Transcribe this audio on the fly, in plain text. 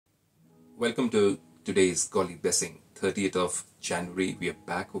Welcome to today's Golly Blessing, 30th of January. We are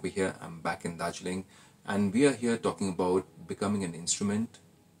back over here. I'm back in Darjeeling, and we are here talking about becoming an instrument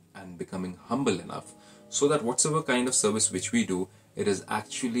and becoming humble enough so that whatsoever kind of service which we do, it is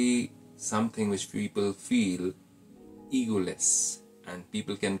actually something which people feel egoless, and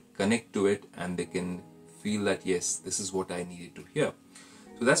people can connect to it and they can feel that yes, this is what I needed to hear.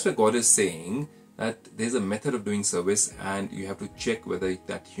 So that's where God is saying that there's a method of doing service, and you have to check whether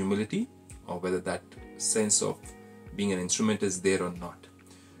that humility or whether that sense of being an instrument is there or not.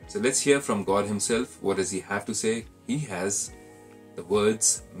 So let's hear from God himself. What does he have to say? He has the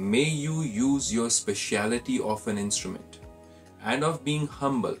words, "May you use your speciality of an instrument and of being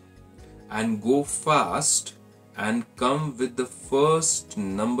humble, and go fast and come with the first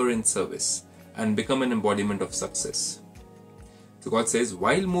number in service and become an embodiment of success." So God says,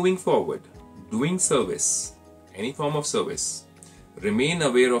 while moving forward, doing service, any form of service, remain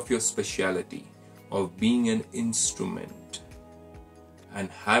aware of your speciality of being an instrument and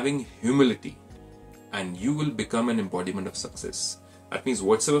having humility, and you will become an embodiment of success. That means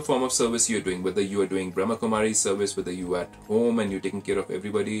whatever form of service you're doing, whether you are doing Brahmakumaris service, whether you are at home and you're taking care of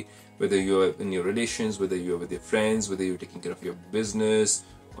everybody, whether you are in your relations, whether you're with your friends, whether you're taking care of your business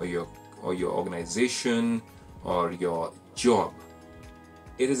or your organization or your job,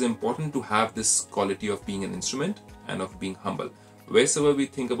 it is important to have this quality of being an instrument and of being humble. Wheresoever we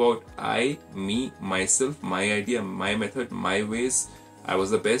think about I, me, myself, my idea, my method, my ways, I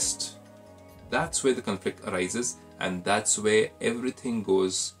was the best, that's where the conflict arises, and that's where everything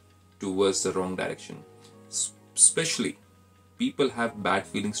goes towards the wrong direction. Especially, people have bad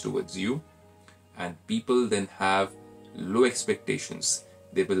feelings towards you, and people then have low expectations.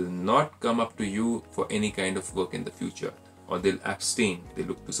 They will not come up to you for any kind of work in the future, or they'll abstain. They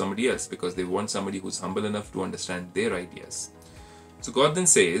look to somebody else because they want somebody who's humble enough to understand their ideas. So God then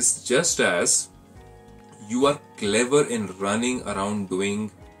says, just as you are clever in running around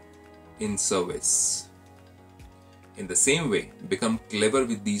doing in service, in the same way, become clever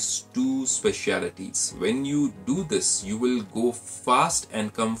with these two specialities. When you do this, you will go fast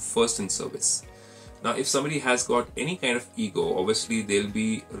and come first in service. Now, if somebody has got any kind of ego, obviously there'll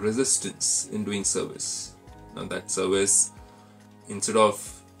be resistance in doing service. Now, that service, instead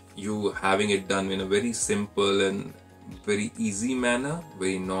of you having it done in a very simple and very easy manner,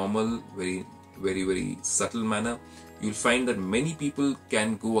 very normal, very subtle manner, you'll find that many people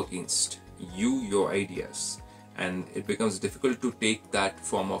can go against you, your ideas, and it becomes difficult to take that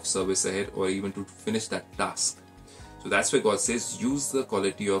form of service ahead or even to finish that task. So that's where God says, use the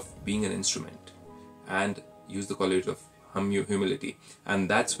quality of being an instrument and use the quality of humility, and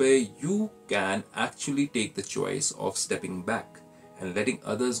that's where you can actually take the choice of stepping back and letting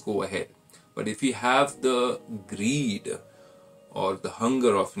others go ahead. But if we have the greed or the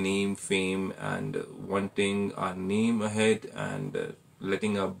hunger of name, fame, and wanting our name ahead, and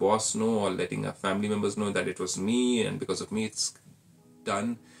letting our boss know or letting our family members know that it was me and because of me it's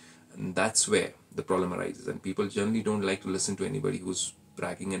done, and that's where the problem arises. And people generally don't like to listen to anybody who's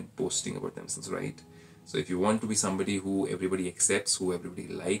bragging and boasting about themselves, right? So if you want to be somebody who everybody accepts, who everybody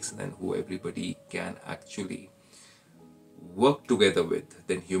likes, and who everybody can actually work together with,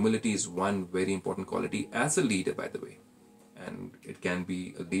 then humility is one very important quality as a leader, by the way. And it can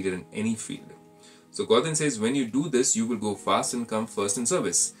be a leader in any field. So God then says, when you do this, you will go fast and come first in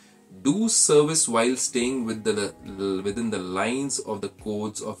service. Do service while staying within the lines of the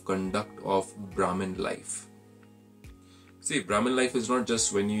codes of conduct of Brahmin life. See, Brahmin life is not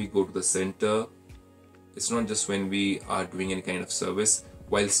just when you go to the center. It's not just when we are doing any kind of service.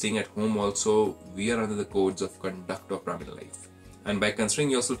 While staying at home also, we are under the codes of conduct of Brahmin life. And by considering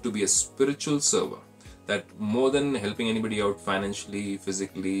yourself to be a spiritual server, that more than helping anybody out financially,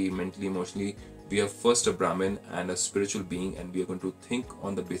 physically, mentally, emotionally, we are first a Brahmin and a spiritual being, and we are going to think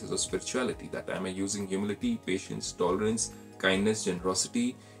on the basis of spirituality. That am I using humility, patience, tolerance, kindness,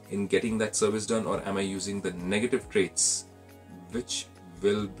 generosity in getting that service done, or am I using the negative traits which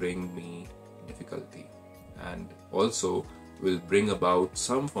will bring me difficulty and also will bring about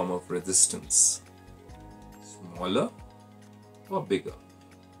some form of resistance, smaller or bigger.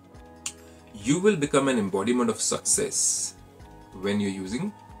 You will become an embodiment of success when you're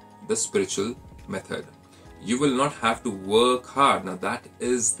using the spiritual method. You will not have to work hard. Now that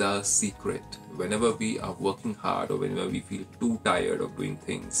is the secret. Whenever we are working hard or whenever we feel too tired of doing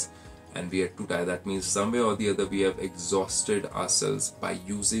things and we are too tired, that means somewhere or the other we have exhausted ourselves by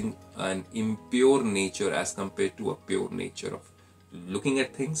using an impure nature as compared to a pure nature of looking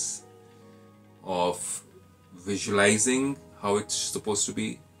at things, of visualizing how it's supposed to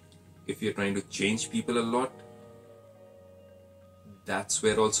be. If you're trying to change people a lot, that's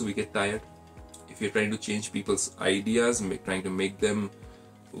where also we get tired. if you're trying to change people's ideas, trying to make them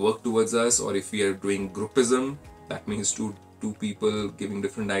work towards us, or if we are doing groupism, that means two people giving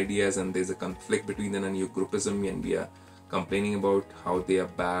different ideas and there's a conflict between them and you groupism, and we are complaining about how they are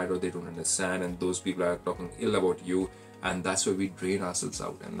bad or they don't understand, and those people are talking ill about you, and that's where we drain ourselves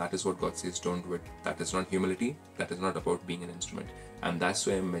out. And that is what God says, don't do it. That is not humility. That is not about being an instrument. And that's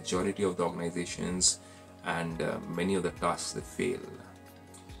where majority of the organizations and many of the tasks, they fail.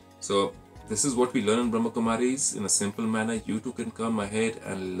 So this is what we learn in Brahmakumaris in a simple manner. You too can come ahead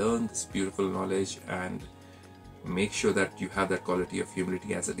and learn this beautiful knowledge and make sure that you have that quality of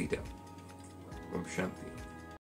humility as a leader. Omshanti.